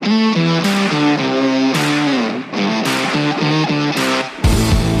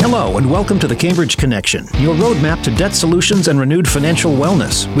and welcome to the Cambridge Connection, your roadmap to debt solutions and renewed financial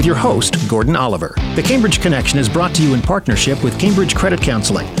wellness, with your host, Gordon Oliver. The Cambridge Connection is brought to you in partnership with Cambridge Credit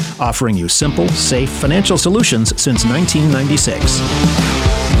Counseling, offering you simple, safe financial solutions since 1996.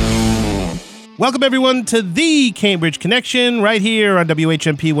 Welcome, everyone, to the Cambridge Connection right here on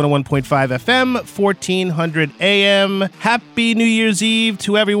WHMP 101.5 FM, 1400 AM. Happy New Year's Eve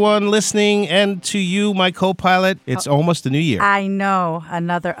to everyone listening and to you, my co-pilot. It's almost the new year. I know.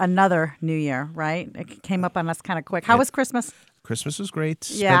 Another new year, right? It came up on us kind of quick. How was Christmas? Christmas was great.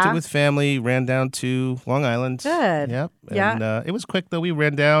 Yeah. Spent it with family. Ran down to Long Island. Good. Yep. Yeah. And it was quick, though. We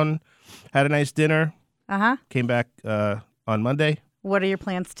ran down, had a nice dinner. Uh-huh. Came back on Monday. What are your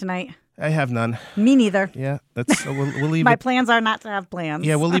plans tonight? I have none. Me neither. Yeah, that's we'll leave My it. plans are not to have plans.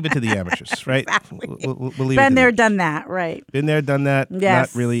 Yeah, we'll leave it to the amateurs, right? Exactly. We'll leave Been it there, to done that, right? Been there, done that.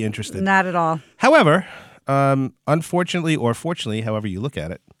 Yes. Not really interested. Not at all. However, unfortunately or fortunately, however you look at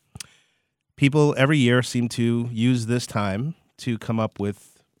it, people every year seem to use this time to come up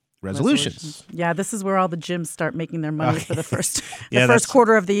with resolutions. Yeah, this is where all the gyms start making their money for the first Yeah, first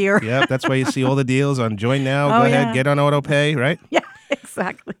quarter of the year. Yeah, that's why you see all the deals on Join Now. Oh, Go ahead, yeah. get on auto pay, right? Yeah,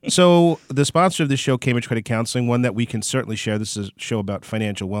 exactly. So the sponsor of this show, Cambridge Credit Counseling, one that we can certainly share. This is a show about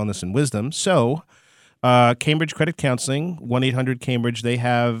financial wellness and wisdom. So Cambridge Credit Counseling, 1-800-CAMBRIDGE, they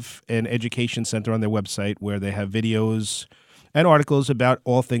have an education center on their website where they have videos and articles about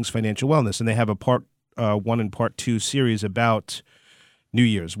all things financial wellness. And they have a part 1 and part 2 series about New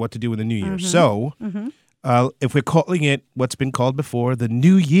Year's, what to do in the New Year. So if we're calling it what's been called before, the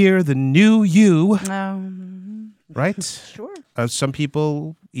New Year, the New You, right? Sure. Some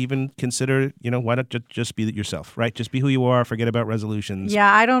people even consider, why not just be yourself, right? Just be who you are. Forget about resolutions.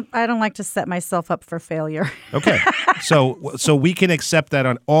 Yeah, I don't like to set myself up for failure. Okay. So we can accept that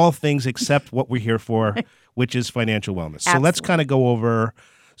on all things except what we're here for, which is financial wellness. So let's kind of go over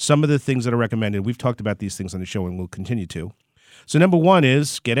some of the things that are recommended. We've talked about these things on the show and we'll continue to. So number one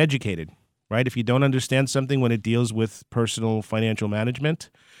is get educated, right? If you don't understand something when it deals with personal financial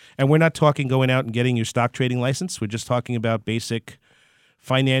management, and we're not talking going out and getting your stock trading license. We're just talking about basic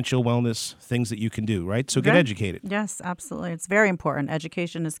financial wellness things that you can do, right? So get educated. Yes, absolutely. It's very important.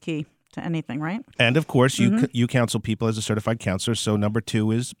 Education is key to anything, right? And of course, you counsel people as a certified counselor. So number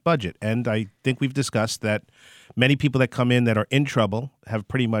 2 is budget. And I think we've discussed that many people that come in that are in trouble have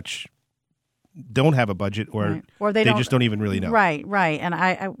pretty much don't have a budget or they just don't even really know. Right. And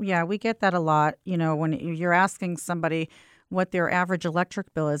I we get that a lot, when you're asking somebody what their average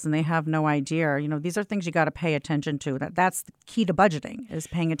electric bill is and they have no idea. These are things you got to pay attention to. That's the key to budgeting, is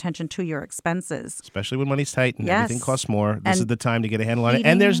paying attention to your expenses. Especially when money's tight and Yes. everything costs more. This And is the time to get a handle on it.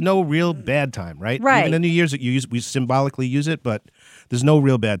 And there's no real bad time, right? Right. Even in New Year's, we symbolically use it, but there's no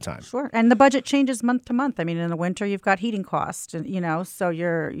real bad time. Sure. And the budget changes month to month. I mean, in the winter, you've got heating costs, and, so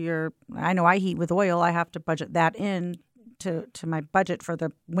I know I heat with oil. I have to budget that in to my budget for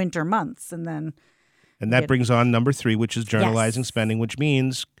the winter months. And that brings on number 3, which is journalizing spending, which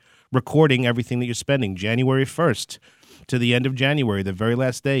means recording everything that you're spending. January 1st to the end of January, the very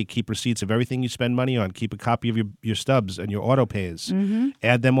last day, keep receipts of everything you spend money on. Keep a copy of your stubs and your auto pays.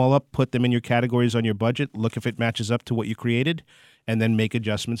 Add them all up, put them in your categories on your budget, look if it matches up to what you created, and then make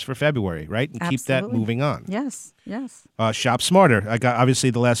adjustments for February, right? And keep that moving on. Yes. Shop smarter. Obviously,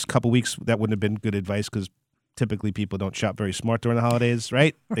 the last couple weeks, that wouldn't have been good advice because typically people don't shop very smart during the holidays,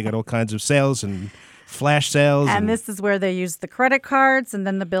 right? They got all kinds of sales and flash sales. And this is where they use the credit cards, and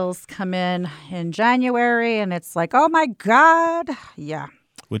then the bills come in January, and it's like, oh, my God. Yeah.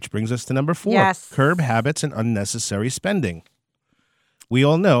 Which brings us to number 4, Yes. curb habits and unnecessary spending. We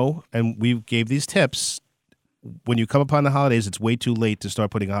all know, and we gave these tips, when you come upon the holidays, it's way too late to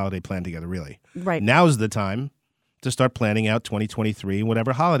start putting a holiday plan together, really. Right. Now's the time to start planning out 2023 and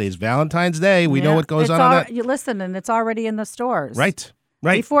whatever holidays. Valentine's Day, we know what goes on that. You listen, and it's already in the stores. Right.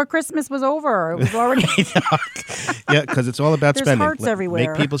 Before Christmas was over, it was already. Yeah, because it's all about There's spending. hearts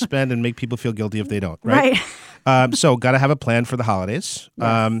everywhere. Make people spend and make people feel guilty if they don't, right? So got to have a plan for the holidays.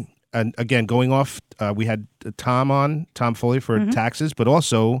 Yes. And again, going off, we had Tom Foley for taxes, but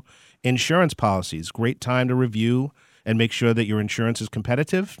also insurance policies. Great time to review and make sure that your insurance is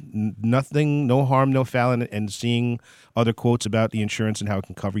competitive. Nothing, no harm, no foul, and seeing other quotes about the insurance and how it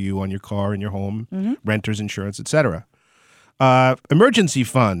can cover you on your car and your home, renter's insurance, etc. Emergency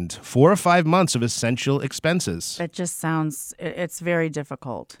fund, 4 or 5 months of essential expenses. It just sounds, it's very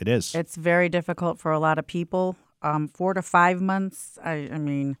difficult. It is. It's very difficult for a lot of people. 4 to 5 months, I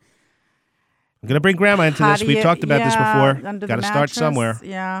mean. I'm going to bring Grandma into this. We've talked about this before. Got to start somewhere.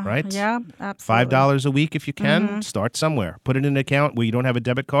 Yeah. Right? Yeah, absolutely. $5 a week if you can. Start somewhere. Put it in an account where you don't have a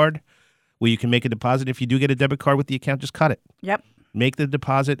debit card, where you can make a deposit. If you do get a debit card with the account, just cut it. Yep. make the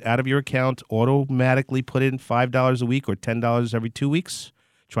deposit out of your account, automatically put in $5 a week or $10 every 2 weeks.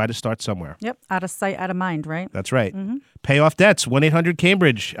 Try to start somewhere. Yep. Out of sight, out of mind, right? That's right. Pay off debts.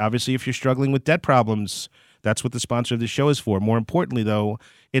 1-800-CAMBRIDGE. Obviously, if you're struggling with debt problems, that's what the sponsor of this show is for. More importantly, though,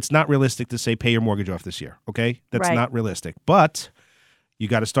 it's not realistic to say pay your mortgage off this year, okay? That's Right. not realistic. But you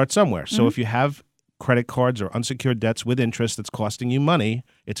got to start somewhere. So if you have credit cards or unsecured debts with interest that's costing you money,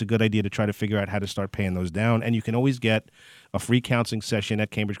 it's a good idea to try to figure out how to start paying those down. And you can always get a free counseling session at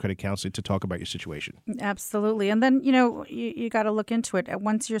Cambridge Credit Counseling to talk about your situation. Absolutely. And then, you got to look into it.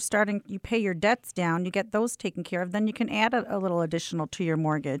 Once you're starting, you pay your debts down, you get those taken care of, then you can add a little additional to your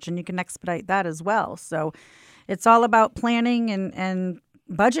mortgage and you can expedite that as well. So it's all about planning and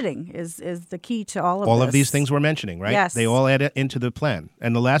budgeting is the key to all of this. All of these things we're mentioning, right? Yes. They all add into the plan.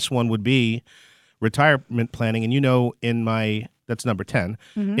 And the last one would be retirement planning. And that's number 10.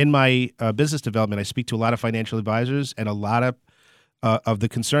 In my business development, I speak to a lot of financial advisors, and a lot of the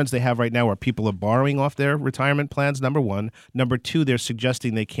concerns they have right now are people are borrowing off their retirement plans, number one. Number two, they're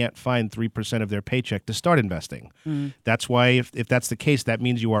suggesting they can't find 3% of their paycheck to start investing. That's why if that's the case, that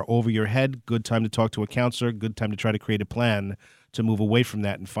means you are over your head. Good time to talk to a counselor. Good time to try to create a plan to move away from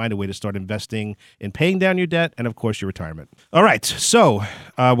that and find a way to start investing in paying down your debt and, of course, your retirement. All right, so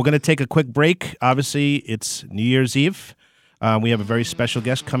we're going to take a quick break. Obviously, it's New Year's Eve. We have a very special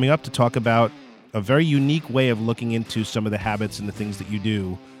guest coming up to talk about a very unique way of looking into some of the habits and the things that you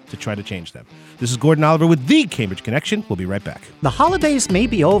do to try to change them. This is Gordon Oliver with The Cambridge Connection. We'll be right back. The holidays may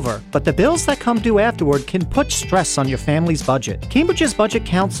be over, but the bills that come due afterward can put stress on your family's budget. Cambridge's budget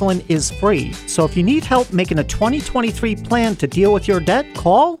counseling is free, so if you need help making a 2023 plan to deal with your debt,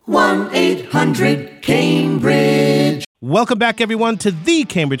 call 1-800-CAMBRIDGE. Welcome back, everyone, to The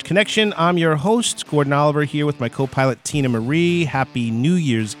Cambridge Connection. I'm your host, Gordon Oliver, here with my co-pilot, Tina Marie. Happy New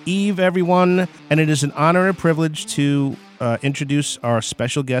Year's Eve, everyone. And it is an honor and privilege to introduce our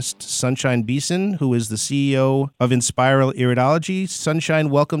special guest, Sunshine Beeson, who is the CEO of Inspiral Iridology. Sunshine,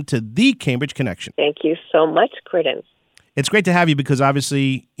 welcome to The Cambridge Connection. Thank you so much, Gordon. It's great to have you because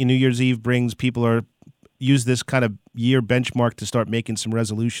obviously New Year's Eve brings people use this kind of year benchmark to start making some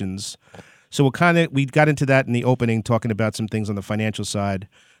resolutions. So we got into that in the opening, talking about some things on the financial side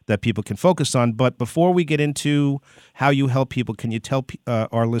that people can focus on. But before we get into how you help people, can you tell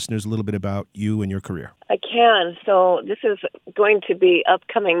our listeners a little bit about you and your career? I can. So this is going to be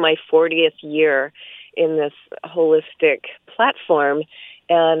upcoming my 40th year in this holistic platform.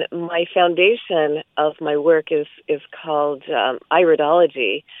 And my foundation of my work is called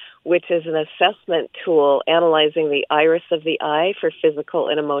Iridology, which is an assessment tool analyzing the iris of the eye for physical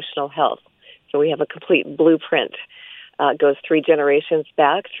and emotional health. So we have a complete blueprint. Goes 3 generations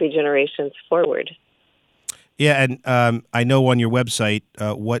back, 3 generations forward. Yeah, and I know on your website,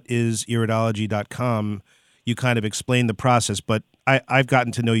 whatisiridology.com, you kind of explain the process, but I've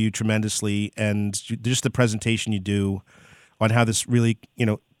gotten to know you tremendously, and just the presentation you do on how this really,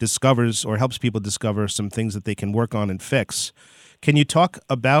 discovers or helps people discover some things that they can work on and fix. Can you talk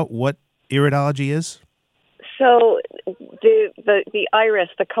about what iridology is? So the iris,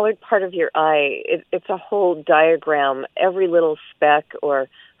 the colored part of your eye, it's a whole diagram. Every little speck or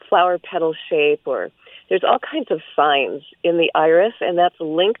flower petal shape, or there's all kinds of signs in the iris, and that's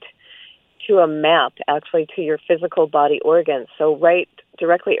linked to a map, actually, to your physical body organs. So right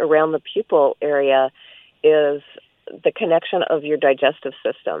directly around the pupil area is the connection of your digestive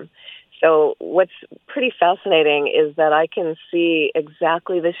system. So what's pretty fascinating is that I can see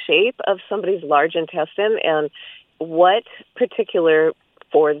exactly the shape of somebody's large intestine and what particular,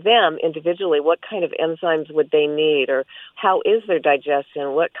 for them individually, what kind of enzymes would they need, or how is their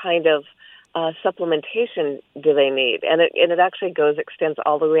digestion, what kind of supplementation do they need. And it actually extends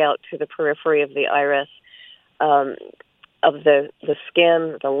all the way out to the periphery of the iris, of the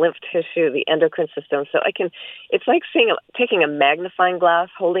skin, the lymph tissue, the endocrine system. So it's like taking a magnifying glass,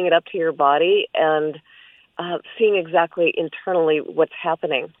 holding it up to your body, and seeing exactly internally what's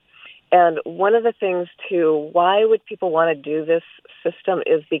happening. And one of the things, too, why would people want to do this system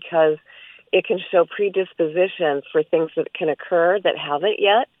is because it can show predisposition for things that can occur that haven't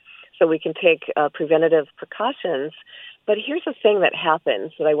yet. So we can take preventative precautions. But here's the thing that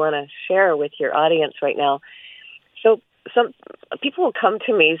happens that I want to share with your audience right now. So some people will come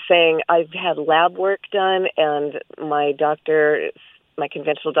to me saying, I've had lab work done, and my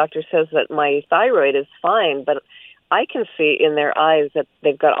conventional doctor says that my thyroid is fine, but I can see in their eyes that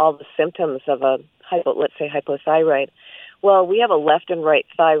they've got all the symptoms of let's say hypothyroid. Well, we have a left and right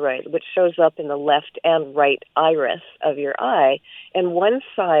thyroid, which shows up in the left and right iris of your eye, and one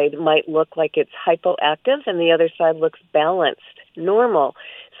side might look like it's hypoactive and the other side looks balanced, normal.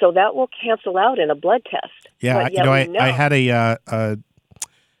 So that will cancel out in a blood test. Yeah, But yet we know. I had a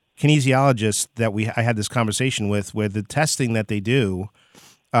kinesiologist that I had this conversation with, where the testing that they do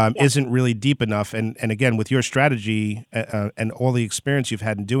isn't really deep enough. And again, with your strategy and all the experience you've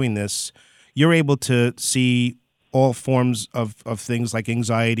had in doing this, you're able to see all forms of things like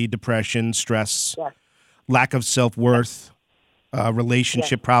anxiety, depression, stress, lack of self-worth,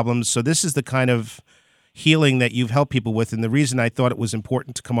 relationship problems. So this is the kind of healing that you've helped people with. And the reason I thought it was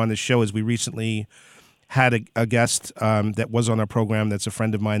important to come on this show is we recently had a guest that was on our program that's a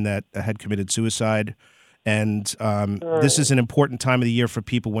friend of mine that had committed suicide. And this is an important time of the year for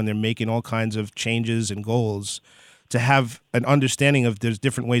people when they're making all kinds of changes and goals to have an understanding of there's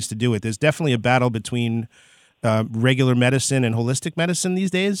different ways to do it. There's definitely a battle between regular medicine and holistic medicine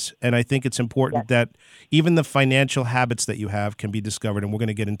these days. And I think it's important that even the financial habits that you have can be discovered. And we're going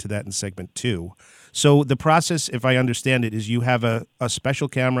to get into that in segment 2. So the process, if I understand it, is you have a special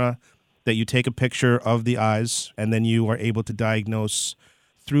camera that you take a picture of the eyes, and then you are able to diagnose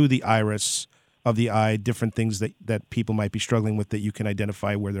through the iris of the eye different things that people might be struggling with, that you can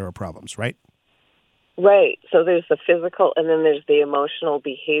identify where there are problems, right? Right. So there's the physical, and then there's the emotional,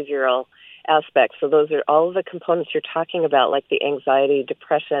 behavioral aspects. So those are all of the components you're talking about, like the anxiety,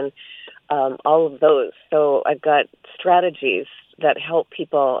 depression, all of those. So I've got strategies that help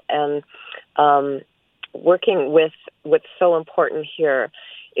people, and working with what's so important here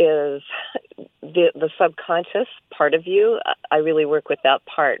is the subconscious part of you. I really work with that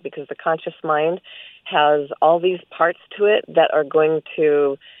part because the conscious mind has all these parts to it that are going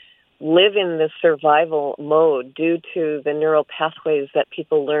to live in this survival mode due to the neural pathways that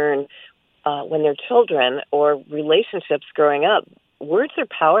people learn when they're children or relationships growing up. Words are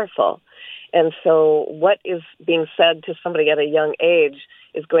powerful. And so what is being said to somebody at a young age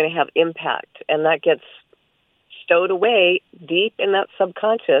is going to have impact, and that gets stowed away deep in that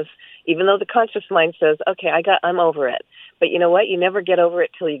subconscious, even though the conscious mind says, okay, I'm over it. But you know what? You never get over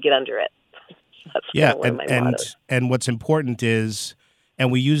it till you get under it. That's one of my mottos. And what's important is,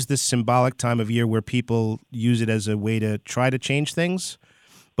 and we use this symbolic time of year where people use it as a way to try to change things.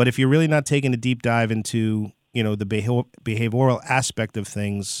 But if you're really not taking a deep dive into, the behavioral aspect of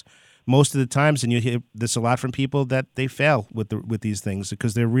things, most of the times, and you hear this a lot from people, that they fail with these things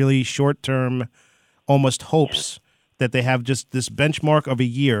because they're really short-term, almost hopes that they have just this benchmark of a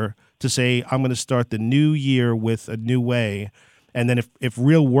year to say, I'm going to start the new year with a new way. And then if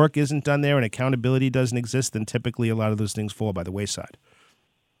real work isn't done there and accountability doesn't exist, then typically a lot of those things fall by the wayside.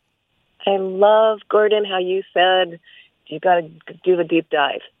 I love, Gordon, how you said you've got to do the deep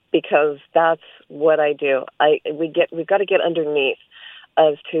dive, because that's what I do. We've got to get underneath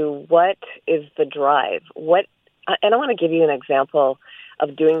as to what is the drive. And I want to give you an example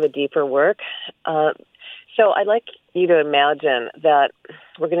of doing the deeper work. So I'd like you to imagine that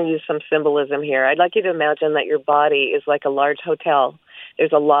we're going to use some symbolism here. I'd like you to imagine that your body is like a large hotel.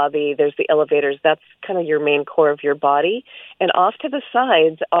 There's a lobby, there's the elevators. That's kind of your main core of your body. And off to the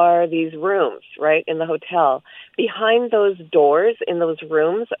sides are these rooms, right, in the hotel. Behind those doors in those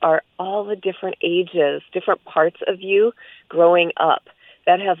rooms are all the different ages, different parts of you growing up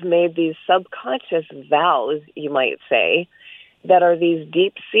that have made these subconscious vows, you might say, that are these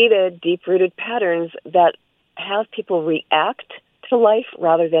deep-seated, deep-rooted patterns that have people react to life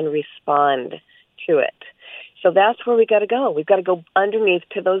rather than respond to it. So that's where we got to go. We've got to go underneath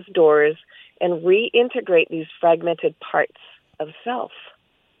to those doors and reintegrate these fragmented parts of self.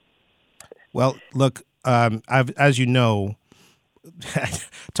 Well, look, as you know, I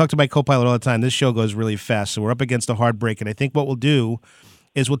talk to my co-pilot all the time. This show goes really fast, so we're up against a hard break. And I think what we'll do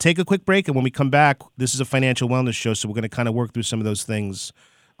is we'll take a quick break, and when we come back, this is a financial wellness show, so we're going to kind of work through some of those things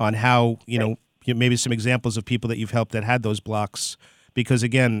on how, maybe some examples of people that you've helped that had those blocks. Because,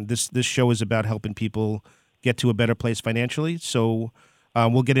 again, this show is about helping people get to a better place financially. So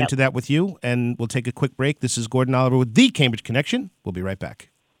we'll get into that with you, and we'll take a quick break. This is Gordon Oliver with The Cambridge Connection. We'll be right back.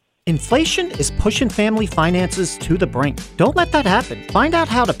 Inflation is pushing family finances to the brink. Don't let that happen. Find out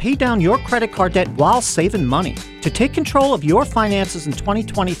how to pay down your credit card debt while saving money. To take control of your finances in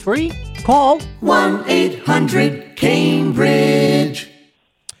 2023, call 1-800-CAMBRIDGE.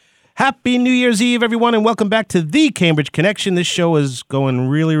 Happy New Year's Eve, everyone, and welcome back to The Cambridge Connection. This show is going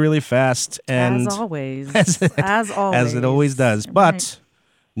really, really fast. And as always. As it always does. But Right.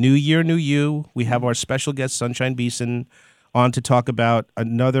 New Year, New You. We have our special guest, Sunshine Beeson, on to talk about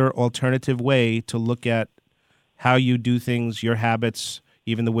another alternative way to look at how you do things, your habits,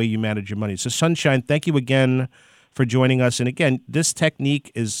 even the way you manage your money. So, Sunshine, thank you again for joining us. And again, this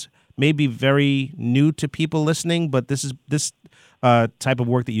technique is maybe very new to people listening, but this type of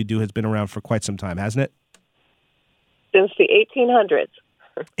work that you do has been around for quite some time, hasn't it? Since the 1800s.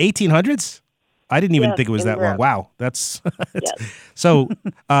 1800s? I didn't even Yes, think it was in that long. Europe. Wow, that's Yes. so.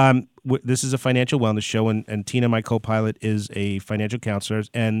 This is a financial wellness show, and Tina, my co-pilot, is a financial counselor.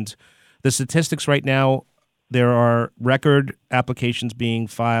 And the statistics right now, there are record applications being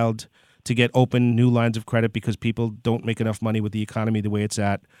filed to get open new lines of credit because people don't make enough money with the economy the way it's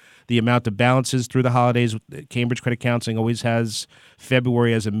at. The amount of balances through the holidays, Cambridge Credit Counseling always has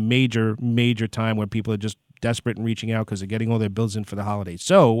February as a major, major time where people are just desperate and reaching out because they're getting all their bills in for the holidays.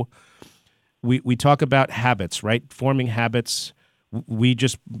 So we talk about habits, right? Forming habits. We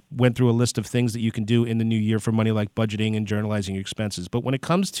just went through a list of things that you can do in the new year for money, like budgeting and journalizing your expenses. But when it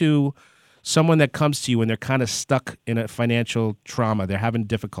comes to someone that comes to you and they're kind of stuck in a financial trauma, they're having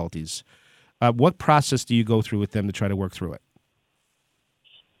difficulties, what process do you go through with them to try to work through it?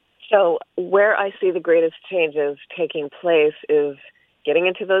 So where I see the greatest changes taking place is getting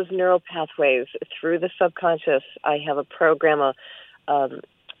into those neural pathways through the subconscious. I have a program, a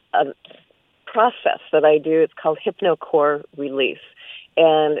process that I do. It's called HypnoCore Release.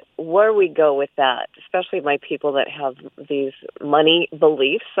 And where we go with that, especially my people that have these money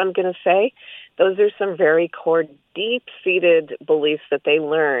beliefs, I'm going to say, those are some very core, deep-seated beliefs that they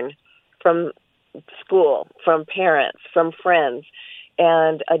learn from school, from parents, from friends,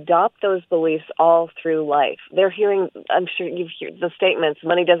 and adopt those beliefs all through life. They're hearing, I'm sure you've heard the statements,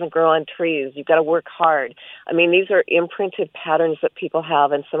 money doesn't grow on trees, you've got to work hard. I mean, these are imprinted patterns that people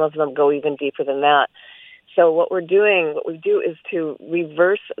have, and some of them go even deeper than that. So what we do is to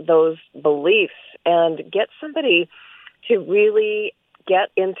reverse those beliefs and get somebody to really get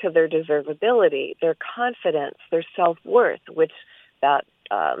into their deservability, their confidence, their self-worth, which that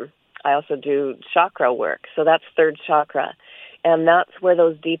I also do chakra work. So that's third chakra. And that's where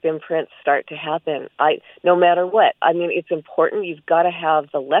those deep imprints start to happen. No matter what. I mean, it's important. You've got to have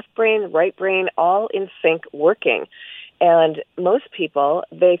the left brain, right brain, all in sync working. And most people,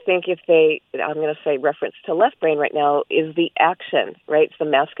 they think I'm going to say reference to left brain right now, is the action, right? It's the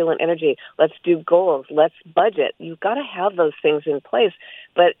masculine energy. Let's do goals. Let's budget. You've got to have those things in place.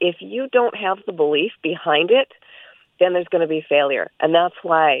 But if you don't have the belief behind it, then there's going to be failure. And that's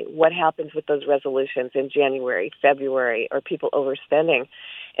why what happens with those resolutions in January, February, or people overspending.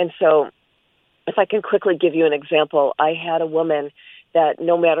 And so if I can quickly give you an example, I had a woman that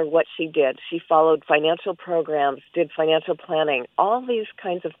no matter what she did, she followed financial programs, did financial planning, all these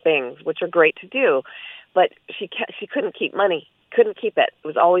kinds of things, which are great to do, but she couldn't keep money, couldn't keep it. It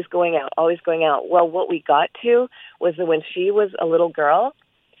was always going out, always going out. Well, what we got to was that when she was a little girl,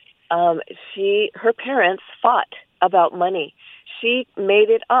 her parents fought about money. She made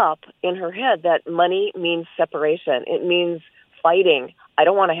it up in her head that money means separation. It means fighting. I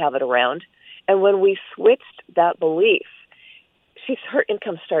don't want to have it around. And when we switched that belief, her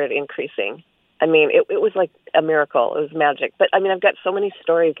income started increasing. I mean, it was like a miracle. It was magic. But, I mean, I've got so many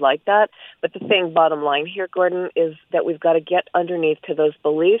stories like that. But the thing, bottom line here, Gordon, is that we've got to get underneath to those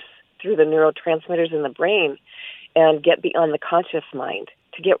beliefs through the neurotransmitters in the brain and get beyond the conscious mind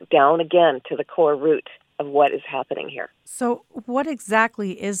to get down again to the core root of what is happening here. So what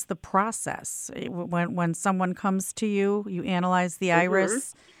exactly is the process? When someone comes to you, you analyze the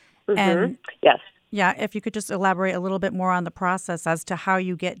iris. And yes. Yeah, if you could just elaborate a little bit more on the process as to how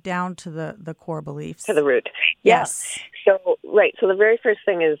you get down to the core beliefs. To the root. Yes. Yeah. So right. So the very first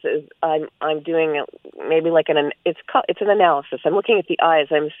thing is I'm doing maybe like it's an analysis. I'm looking at the eyes.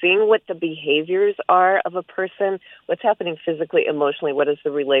 I'm seeing what the behaviors are of a person, what's happening physically, emotionally, what is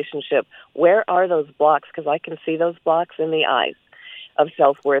the relationship, where are those blocks, because I can see those blocks in the eyes of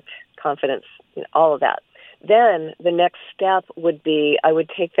self-worth, confidence, all of that. Then the next step would be I would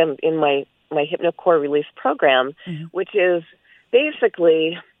take them in my HypnoCore Release program, which is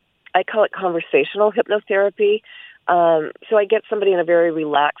basically, I call it conversational hypnotherapy. So I get somebody in a very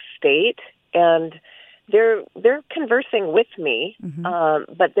relaxed state, and they're conversing with me,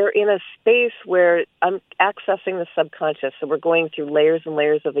 but they're in a space where I'm accessing the subconscious. So we're going through layers and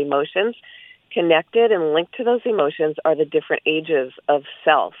layers of emotions. Connected and linked to those emotions are the different ages of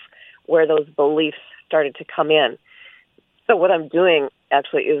self, where those beliefs started to come in. So what I'm doing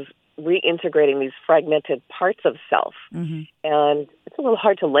actually is reintegrating these fragmented parts of self. And it's a little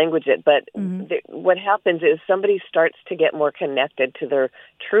hard to language it, but what happens is somebody starts to get more connected to their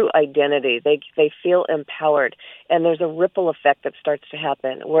true identity. They feel empowered, and there's a ripple effect that starts to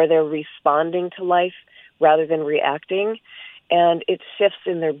happen where they're responding to life rather than reacting, and it shifts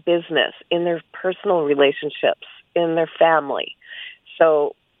in their business, in their personal relationships, in their family.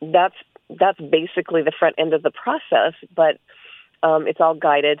 So that's basically the front end of the process, but it's all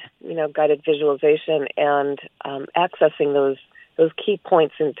guided visualization and accessing those those key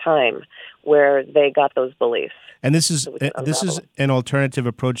points in time where they got those beliefs. And this is So we can this is unravel. an alternative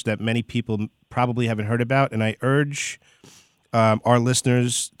approach that many people probably haven't heard about, and I urge our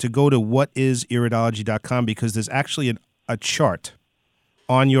listeners to go to whatisiridology.com, because there's actually a chart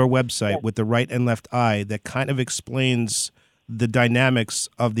on your website with the right and left eye that kind of explains the dynamics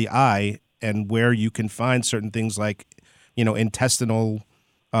of the eye and where you can find certain things like, intestinal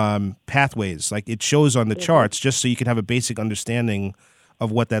pathways. Like it shows on the charts, just so you can have a basic understanding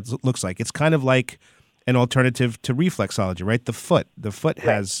of what that looks like. It's kind of like an alternative to reflexology, right? The foot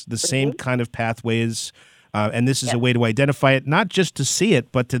has the same kind of pathways, and this is a way to identify it, not just to see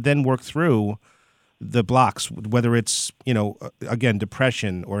it, but to then work through the blocks, whether it's, again,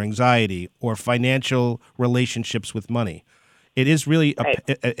 depression or anxiety or financial relationships with money. It is really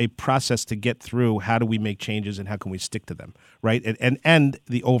a process to get through how do we make changes and how can we stick to them, right? And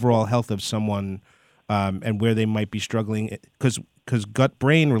the overall health of someone and where they might be struggling, because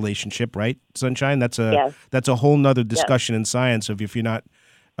gut-brain relationship, right, Sunshine? That's a whole nother discussion in science of if you're not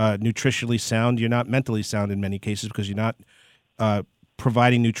nutritionally sound, you're not mentally sound in many cases, because you're not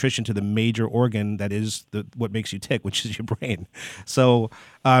providing nutrition to the major organ that is what makes you tick, which is your brain. So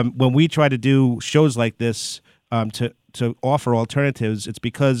when we try to do shows like this to offer alternatives, it's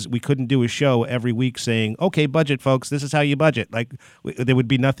because we couldn't do a show every week saying, okay, budget, folks, this is how you budget. Like there would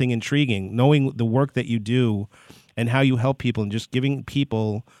be nothing intriguing. Knowing the work that you do and how you help people and just giving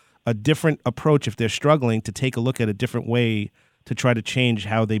people a different approach if they're struggling to take a look at a different way to try to change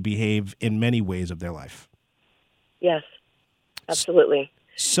how they behave in many ways of their life. Yes, absolutely.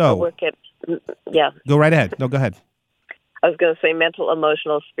 So, work at, go right ahead. No, go ahead. I was going to say mental,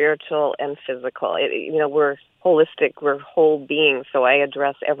 emotional, spiritual, and physical. We're holistic. We're whole beings, so I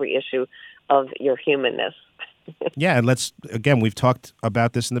address every issue of your humanness. Yeah, and we've talked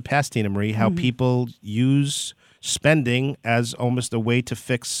about this in the past, Tina Marie, how people use spending as almost a way to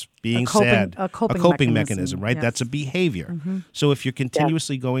fix being sad. A coping mechanism, right? Yes. That's a behavior. So if you're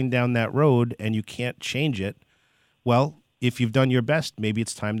continuously going down that road and you can't change it, well, if you've done your best, maybe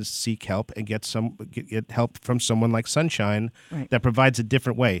it's time to seek help and get help from someone like Sunshine that provides a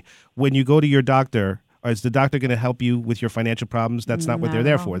different way. When you go to your doctor, is the doctor going to help you with your financial problems? That's not what they're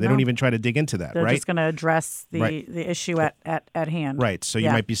there for. They don't even try to dig into that, They're right? just going to address the issue at hand. Right. So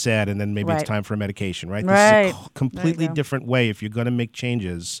you might be sad, and then maybe it's time for a medication, right? Right. This is a completely different way, if you're going to make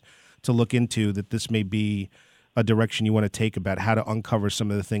changes, to look into that this may be a direction you want to take about how to uncover some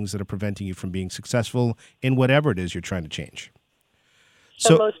of the things that are preventing you from being successful in whatever it is you're trying to change.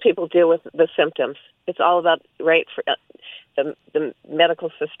 So most people deal with the symptoms. It's all about, right, for the medical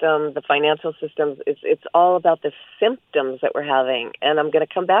system, the financial systems. It's all about the symptoms that we're having. And I'm going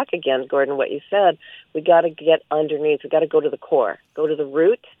to come back again, Gordon, what you said. We got to get underneath. We got to go to the core, go to the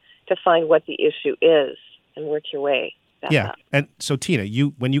root to find what the issue is and work your way. Yeah, and so Tina,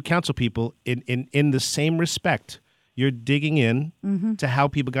 when you counsel people in the same respect, you're digging in to how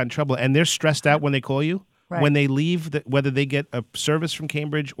people got in trouble, and they're stressed out when they call you. Right. When they leave, whether they get a service from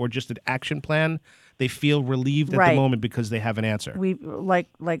Cambridge or just an action plan, they feel relieved at the moment because they have an answer. We like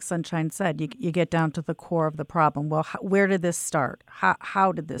Sunshine said, you get down to the core of the problem. Well, where did this start?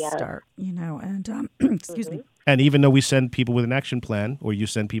 How did this start? And excuse me. And even though we send people with an action plan, or you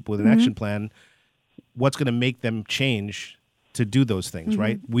send people with an action plan, what's going to make them change to do those things,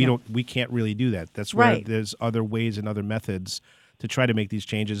 right? We can't really do that. That's where there's other ways and other methods to try to make these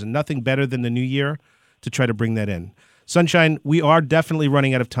changes, and nothing better than the new year to try to bring that in. Sunshine, we are definitely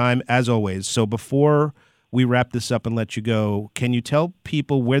running out of time, as always. So before we wrap this up and let you go, can you tell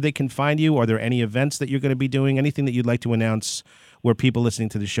people where they can find you? Are there any events that you're going to be doing? Anything that you'd like to announce where people listening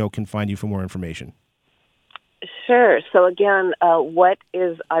to the show can find you for more information? Sure. So again,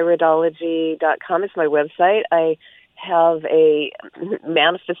 whatisiridology.com is my website. I have a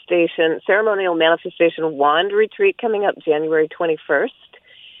ceremonial manifestation wand retreat coming up January 21st.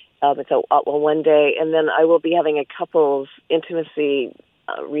 It's a one day, and then I will be having a couples intimacy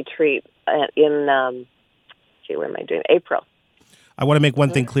retreat in April. I want to make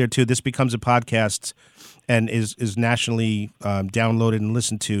one thing clear too. This becomes a podcast and is nationally downloaded and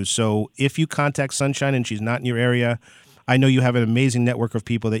listened to. So if you contact Sunshine and she's not in your area, I know you have an amazing network of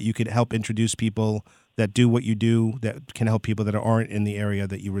people that you could help introduce people that do what you do, that can help people that aren't in the area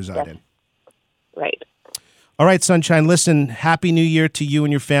that you reside in. Right. All right, Sunshine, listen, Happy New Year to you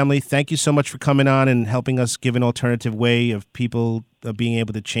and your family. Thank you so much for coming on and helping us give an alternative way of people being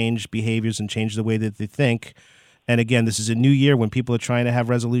able to change behaviors and change the way that they think. And again, this is a new year when people are trying to have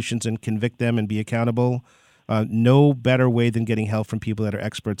resolutions and convict them and be accountable. No better way than getting help from people that are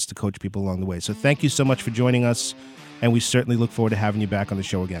experts to coach people along the way. So thank you so much for joining us, and we certainly look forward to having you back on the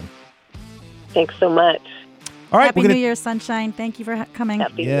show again. Thanks so much. All right, Happy New Year, sunshine. Thank you for coming.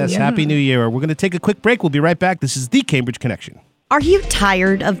 Happy New Year. Happy New Year. We're going to take a quick break. We'll be right back. This is the Cambridge Connection. Are you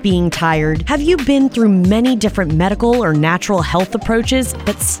tired of being tired? Have you been through many different medical or natural health approaches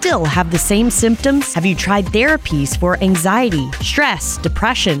but still have the same symptoms? Have you tried therapies for anxiety, stress,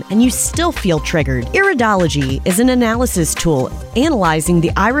 depression, and you still feel triggered? Iridology is an analysis tool analyzing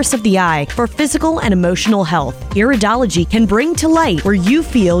the iris of the eye for physical and emotional health. Iridology can bring to light where you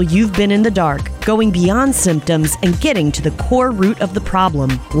feel you've been in the dark, going beyond symptoms and getting to the core root of the problem.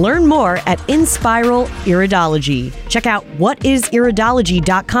 Learn more at InSpiral Iridology. Check out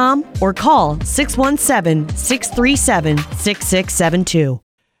whatisidology.com or call 617-637-6672.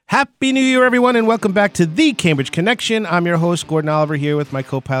 Happy New Year, everyone, and welcome back to the Cambridge Connection. I'm your host, Gordon Oliver, here with my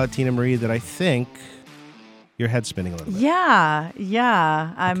co-pilot, Tina Marie, that I think your head's spinning a little bit. Yeah.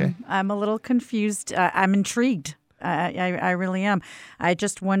 Okay. I'm a little confused. I'm intrigued. I really am. I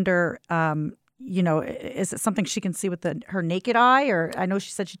just wonder, is it something she can see with her naked eye? Or I know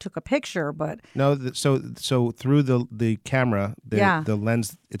she said she took a picture, but No, so through the camera, the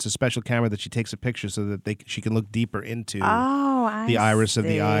lens, it's a special camera that she takes a picture so that she can look deeper into the iris of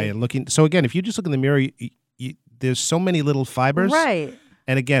the eye and looking. So again, if you just look in the mirror, there's so many little fibers. Right.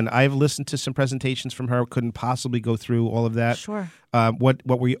 And again, I've listened to some presentations from her. Couldn't possibly go through all of that. Sure. What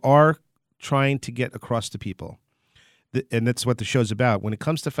we are trying to get across to people, and that's what the show's about. When it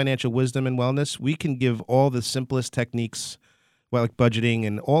comes to financial wisdom and wellness, we can give all the simplest techniques, like budgeting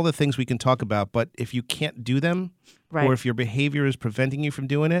and all the things we can talk about. But if you can't do them, Right. or if your behavior is preventing you from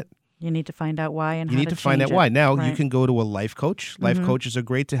doing it, You need to find out why and you how need to find out change why. it. Now, you Right. can go to a life coach. Life coaches are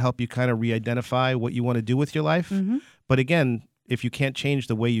great to help you kind of re-identify what you want to do with your life. But again, if you can't change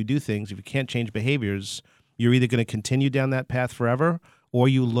the way you do things, if you can't change behaviors, you're either going to continue down that path forever, or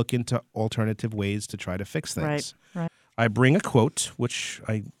you look into alternative ways to try to fix things. Right. I bring a quote, which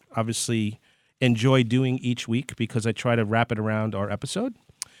I obviously enjoy doing each week because I try to wrap it around our episode.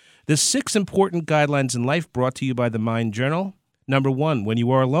 The 6 important guidelines in life brought to you by the Mind Journal. Number 1, when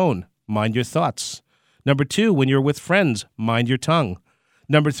you are alone, mind your thoughts. Number 2, when you're with friends, mind your tongue.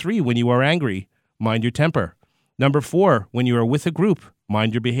 Number 3, when you are angry, mind your temper. Number 4, when you are with a group,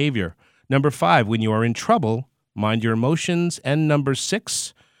 mind your behavior. Number 5, when you are in trouble, mind your emotions. And number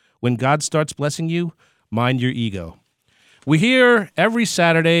 6, when God starts blessing you, mind your ego. We're here every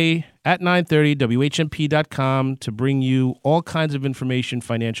Saturday at 9:30, WHMP.com, to bring you all kinds of information,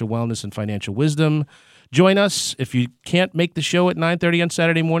 financial wellness and financial wisdom. Join us. If you can't make the show at 9:30 on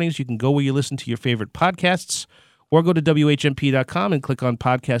Saturday mornings, you can go where you listen to your favorite podcasts, or go to WHMP.com and click on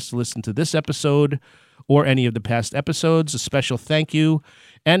podcasts to listen to this episode or any of the past episodes. A special thank you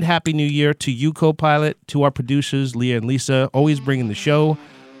and Happy New Year to you, co-pilot, to our producers, Leah and Lisa, always bringing the show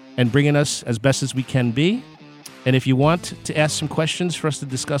and bringing us as best as we can be. And if you want to ask some questions for us to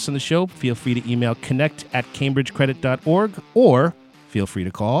discuss on the show, feel free to email connect@cambridgecredit.org, or feel free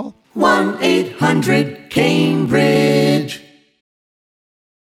to call 1-800-CAMBRIDGE